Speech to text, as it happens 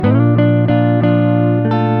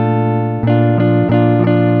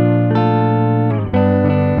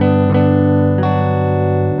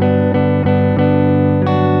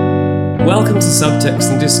to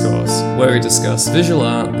Subtext and Discourse, where we discuss visual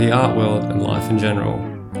art, the art world, and life in general.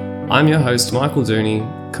 I'm your host, Michael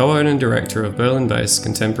Dooney, co-owner and director of Berlin-based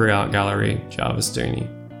contemporary art gallery, Jarvis Dooney.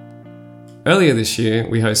 Earlier this year,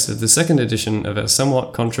 we hosted the second edition of our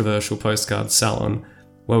somewhat controversial postcard salon,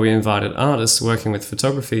 where we invited artists working with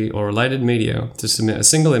photography or related media to submit a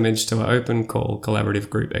single image to our open call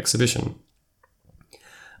collaborative group exhibition.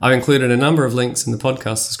 I've included a number of links in the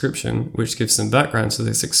podcast description which give some background to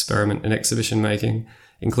this experiment in exhibition making,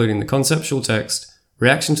 including the conceptual text,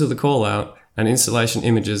 reaction to the call out, and installation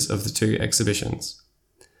images of the two exhibitions.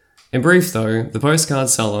 In brief though, the postcard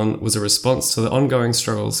salon was a response to the ongoing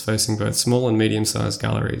struggles facing both small and medium-sized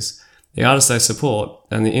galleries, the artists they support,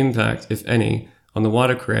 and the impact, if any, on the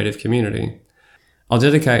wider creative community. I'll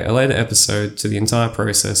dedicate a later episode to the entire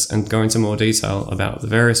process and go into more detail about the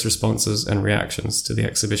various responses and reactions to the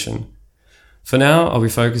exhibition. For now, I'll be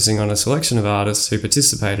focusing on a selection of artists who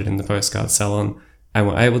participated in the postcard salon and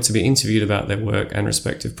were able to be interviewed about their work and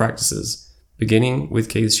respective practices, beginning with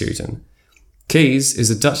Kees Schouten. Kees is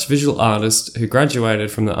a Dutch visual artist who graduated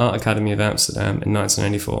from the Art Academy of Amsterdam in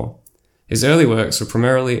 1984. His early works were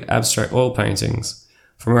primarily abstract oil paintings.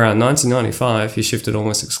 From around 1995, he shifted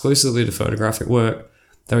almost exclusively to photographic work,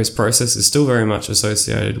 though his process is still very much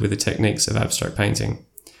associated with the techniques of abstract painting.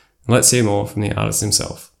 Let's hear more from the artist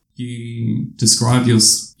himself. You describe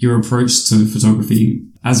your approach to photography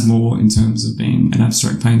as more in terms of being an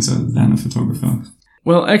abstract painter than a photographer.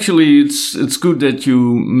 Well, actually, it's good that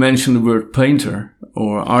you mention the word painter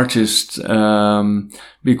or artist,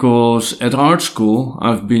 because at art school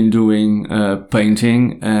I've been doing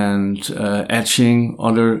painting and etching,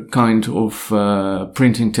 other kind of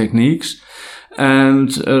printing techniques,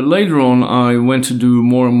 and later on I went to do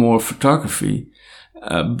more and more photography.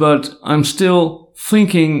 But I'm still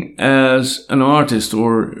thinking as an artist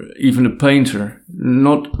or even a painter,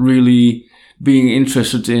 not really being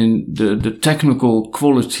interested in the technical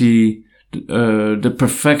quality, the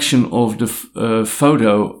perfection of the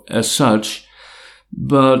photo as such,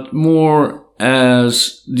 but more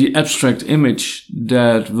as the abstract image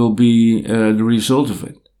that will be the result of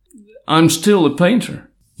it. I'm still a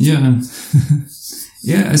painter. Yeah.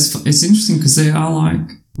 Yeah, it's interesting because they are like,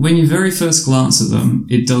 when you very first glance at them,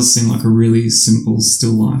 it does seem like a really simple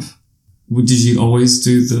still life. Did you always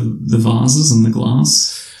do the vases and the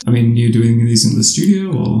glass? I mean, you're doing these in the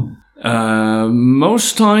studio or?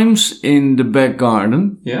 Most times in the back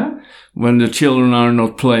garden. Yeah. When the children are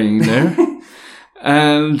not playing there.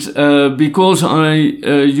 And because I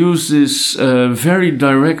use this very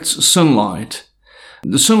direct sunlight.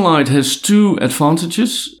 The sunlight has two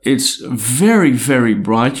advantages. It's very, very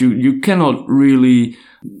bright. You cannot really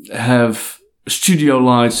have studio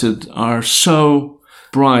lights that are so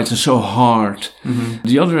bright and so hard. Mm-hmm.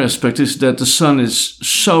 The other aspect is that the sun is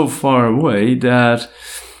so far away that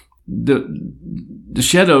the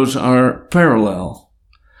shadows are parallel.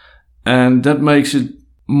 And that makes it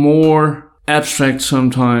more abstract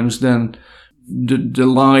sometimes than the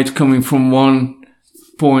light coming from one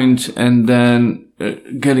point and then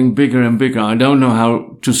getting bigger and bigger. I don't know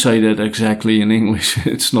how to say that exactly in English.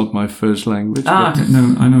 It's not my first language. No,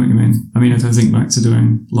 I know what you mean. I mean, if I think back to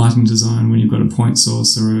doing lighting design, when you've got a point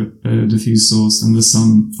source or a diffuse source, and the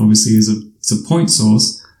sun obviously is a point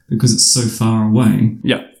source because it's so far away.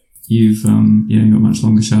 Yeah. You've got much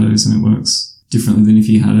longer shadows, and it works differently than if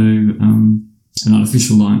you had an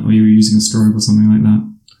artificial light or you were using a strobe or something like that.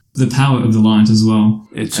 The power of the light as well.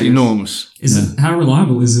 It's enormous. How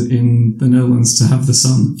reliable is it in the Netherlands to have the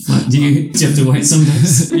sun? Like, do you have to wait some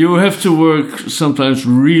days? You have to work sometimes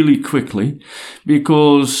really quickly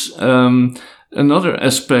because another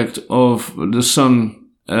aspect of the sun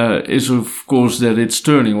is, of course, that it's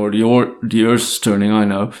turning, or the Earth's turning, I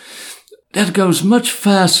know. That goes much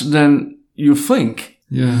faster than you think.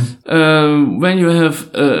 Yeah. When you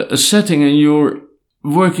have a setting and you're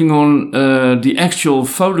working on the actual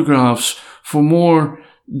photographs for more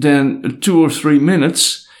than 2 or 3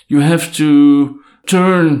 minutes, you have to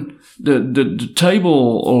turn the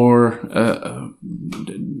table or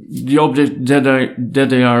the object that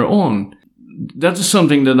they are on. That is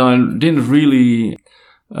something that I didn't really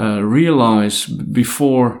realize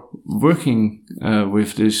before working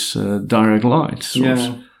with this direct light source.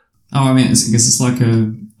 Yeah. Oh, I mean, I guess it's like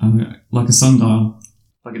a sundial.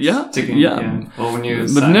 Like it's ticking, yeah. Or when you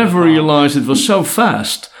but never realized it was so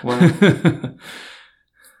fast.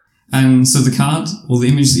 And so the card, or the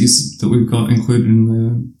image that we've got included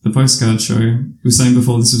in the postcard show, you were saying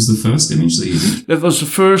before this was the first image that you did? That was the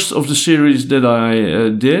first of the series that I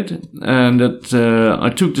did, and that I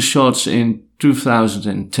took the shots in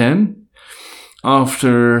 2010.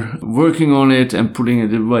 after working on it and putting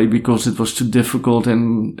it away because it was too difficult,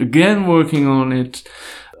 and again working on it,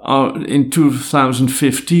 in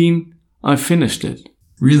 2015, I finished it.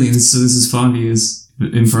 Really? So this is 5 years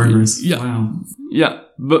in progress? Yeah. Wow. Yeah,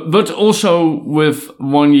 but also with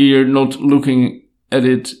 1 year not looking at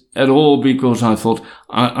it at all, because I thought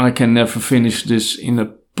I can never finish this in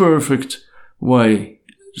a perfect way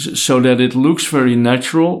so that it looks very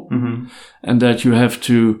natural, and that you have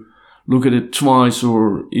to look at it twice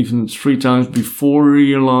or even 3 times before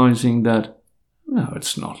realizing that, no,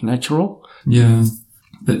 it's not natural. Yeah.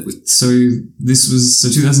 But so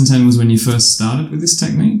 2010 was when you first started with this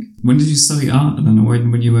technique? When did you study art? I don't know,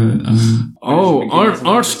 when you were...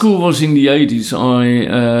 art school was in the 80s.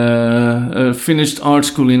 I finished art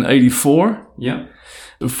school in 84. Yeah.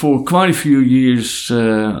 For quite a few years,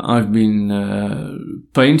 I've been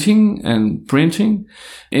painting and printing.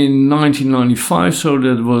 In 1995, so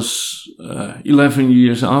that was 11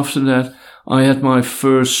 years after that, I had my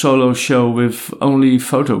first solo show with only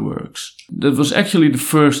photo works. That was actually the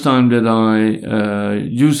first time that I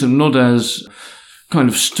used them not as kind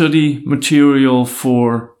of study material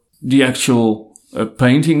for the actual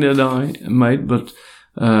painting that I made, but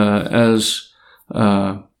as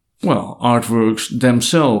artworks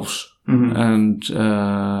themselves. And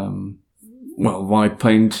why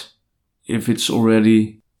paint if it's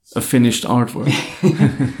already a finished artwork?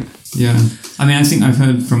 Yeah. I mean, I think I've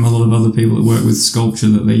heard from a lot of other people that work with sculpture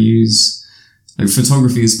that they use like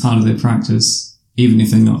photography as part of their practice, even if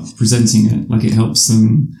they're not presenting it. Like it helps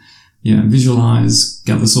them, visualize,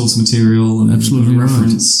 get the source material and absolutely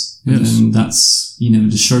reference. Right. Yes. And that's, you never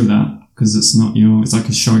just show that because it's not it's like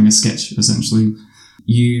showing a sketch essentially.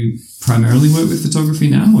 You primarily work with photography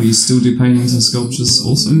now, or you still do paintings and sculptures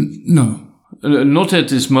also? No. Not at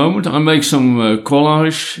this moment. I make some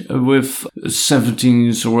collage with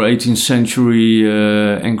 17th or 18th century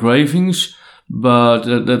engravings,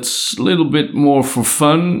 but that's a little bit more for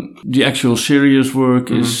fun. The actual serious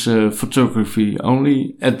work is photography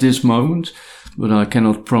only at this moment, but I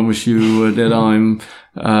cannot promise you that I'm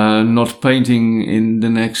not painting in the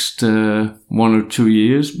next 1 or 2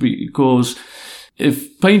 years, because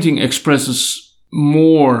if painting expresses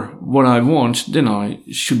more what I want, then I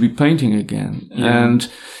should be painting again. Yeah.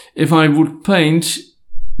 And if I would paint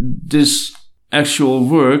this actual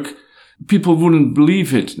work, people wouldn't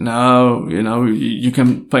believe it. Now, you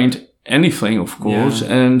can paint anything, of course,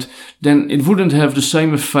 and then it wouldn't have the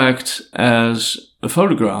same effect as a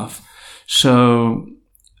photograph. So,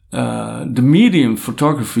 the medium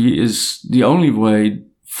photography is the only way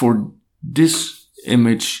for this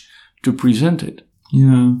image to present it.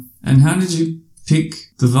 Yeah. And how did you pick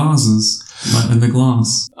the vases and the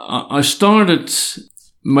glass? I started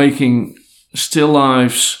making still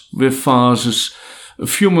lifes with vases a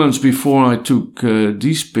few months before I took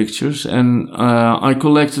these pictures, and I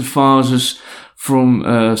collected vases from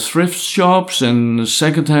thrift shops and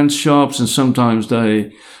second-hand shops, and sometimes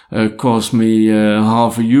they cost me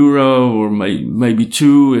 €0.50 or maybe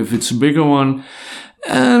 €2 if it's a bigger one,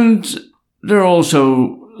 and there are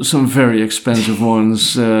also some very expensive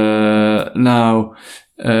ones now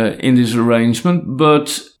in this arrangement,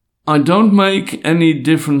 but I don't make any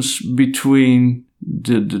difference between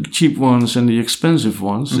the cheap ones and the expensive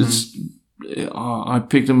ones. I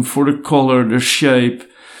pick them for the color, their shape,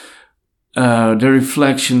 their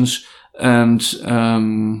reflections, and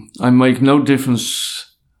I make no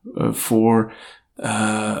difference for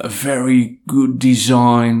a very good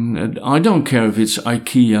design. I don't care if it's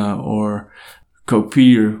IKEA or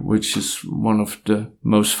Kopier, which is one of the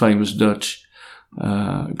most famous Dutch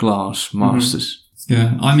glass masters.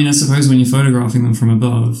 Yeah, I mean, I suppose when you're photographing them from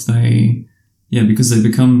above, because they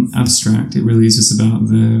become abstract, it really is just about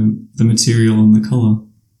the material and the color,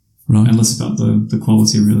 right? And less about the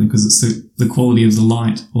quality, really, because it's the quality of the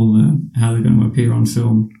light or how they're going to appear on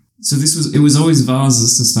film. So it was always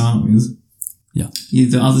vases to start with. Yeah.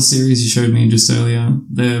 The other series you showed me just earlier,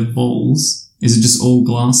 they're bowls. Is it just all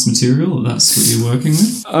glass material, or that's what you're working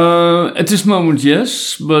with? At this moment,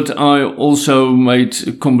 yes, but I also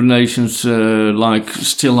made combinations like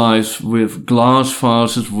still lifes with glass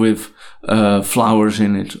vases with flowers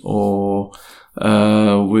in it, or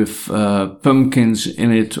with pumpkins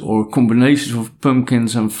in it, or combinations of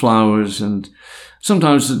pumpkins and flowers, and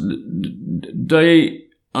sometimes they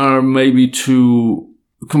are maybe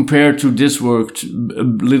compared to this work, a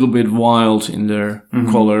little bit wild in their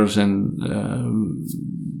colors and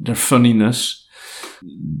their funniness.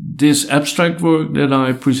 This abstract work that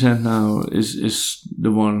I present now is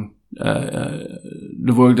the one,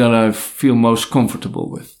 the work that I feel most comfortable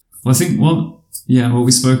with. Well, I think Yeah, what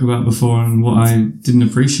we spoke about before and what I didn't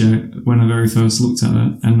appreciate when I very first looked at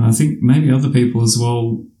it, and I think maybe other people as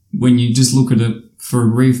well, when you just look at it for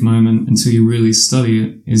a brief moment until you really study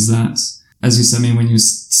it, is that, as you said, when you're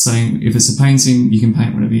saying if it's a painting, you can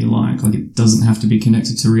paint whatever you like it doesn't have to be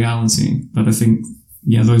connected to reality. But I think,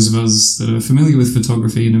 yeah, those of us that are familiar with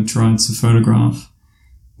photography and have tried to photograph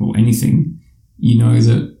or anything, you know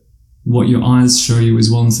that what your eyes show you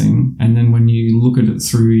is one thing, and then when you look at it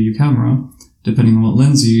through your camera, depending on what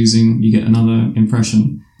lens you're using, you get another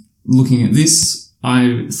impression. Looking at this,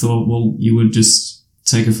 I thought, well, you would just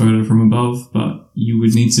take a photo from above, but you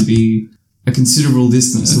would need to be a considerable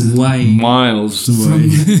distance away. Miles away.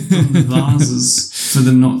 From the vases for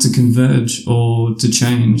them not to converge or to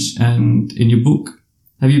change. And in your book,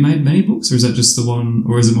 have you made many books, or is that just the one,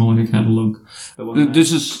 or is it more like a catalogue?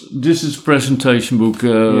 This is presentation book,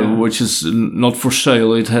 which is not for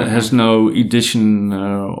sale. It has no edition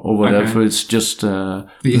or whatever. Okay. It's just. But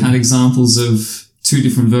you had examples of two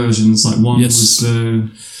different versions. Like one was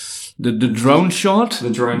the drone shot.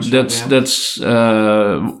 The drone shot. That's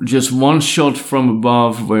just one shot from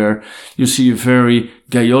above where you see a very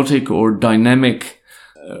chaotic or dynamic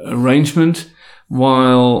arrangement,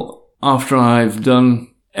 while after I've done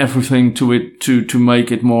everything to it to make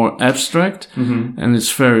it more abstract,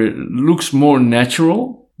 and looks more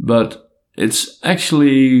natural, but it's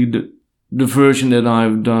actually the version that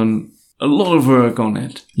I've done a lot of work on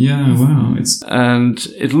it. Yeah, wow. And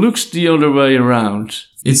it looks the other way around.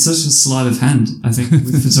 It's such a sleight of hand, I think,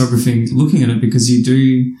 with photography, looking at it, because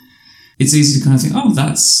it's easy to kind of think, oh,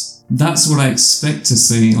 that's what I expect to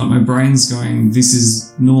see. Like my brain's going, this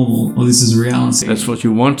is normal, or this is reality. That's what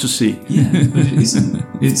you want to see. Yeah, but it isn't.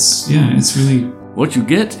 It's really... What you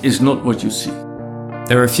get is not what you see.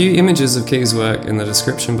 There are a few images of Key's work in the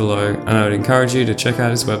description below, and I would encourage you to check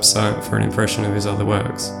out his website for an impression of his other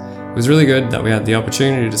works. It was really good that we had the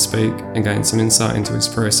opportunity to speak and gain some insight into his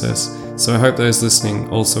process, so I hope those listening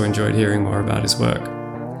also enjoyed hearing more about his work.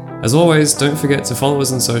 As always, don't forget to follow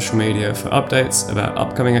us on social media for updates about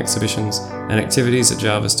upcoming exhibitions and activities at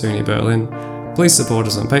Jarvis Tooney Berlin. Please support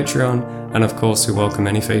us on Patreon, and of course we welcome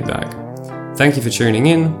any feedback. Thank you for tuning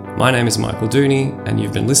in. My name is Michael Dooney, and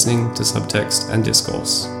you've been listening to Subtext and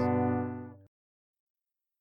Discourse.